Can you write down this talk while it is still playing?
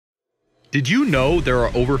Did you know there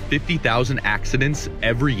are over 50,000 accidents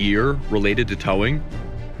every year related to towing?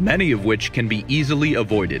 Many of which can be easily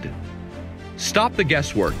avoided. Stop the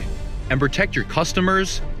guesswork and protect your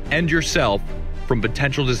customers and yourself from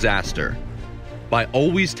potential disaster by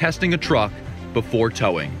always testing a truck before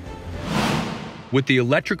towing. With the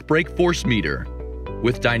electric Brakeforce meter,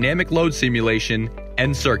 with dynamic load simulation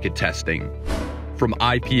and circuit testing. From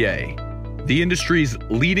IPA, the industry's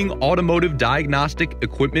leading automotive diagnostic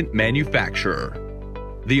equipment manufacturer.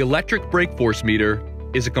 The electric Brakeforce meter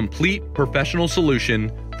is a complete professional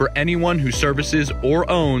solution for anyone who services or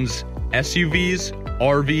owns SUVs,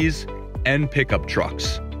 RVs, and pickup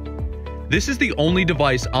trucks. This is the only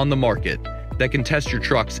device on the market that can test your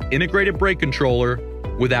truck's integrated brake controller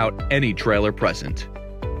without any trailer present.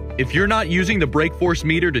 If you're not using the Brakeforce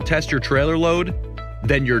meter to test your trailer load,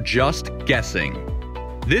 then you're just guessing.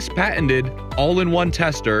 This patented all-in-one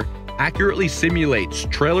tester accurately simulates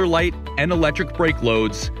trailer light and electric brake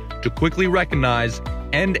loads to quickly recognize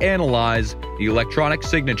and analyze the electronic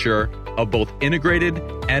signature of both integrated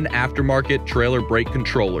and aftermarket trailer brake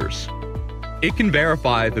controllers. It can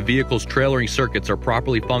verify if the vehicle's trailering circuits are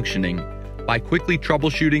properly functioning by quickly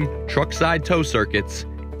troubleshooting truck side tow circuits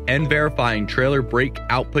and verifying trailer brake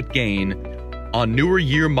output gain on newer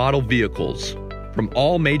year model vehicles from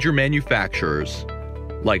all major manufacturers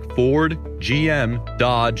like Ford, GM,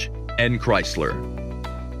 Dodge, and Chrysler.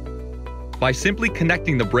 By simply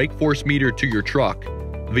connecting the Brakeforce meter to your truck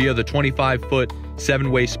via the 25-foot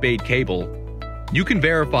 7-way spade cable, you can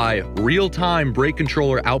verify real-time brake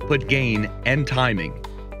controller output gain and timing,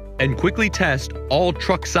 and quickly test all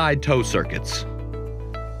truck side tow circuits.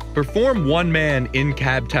 Perform one-man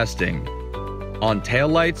in-cab testing on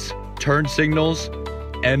taillights, turn signals,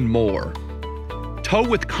 and more. Tow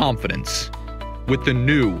with confidence with the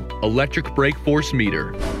new electric Brakeforce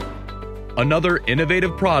meter. Another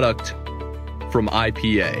innovative product from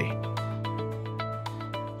IPA.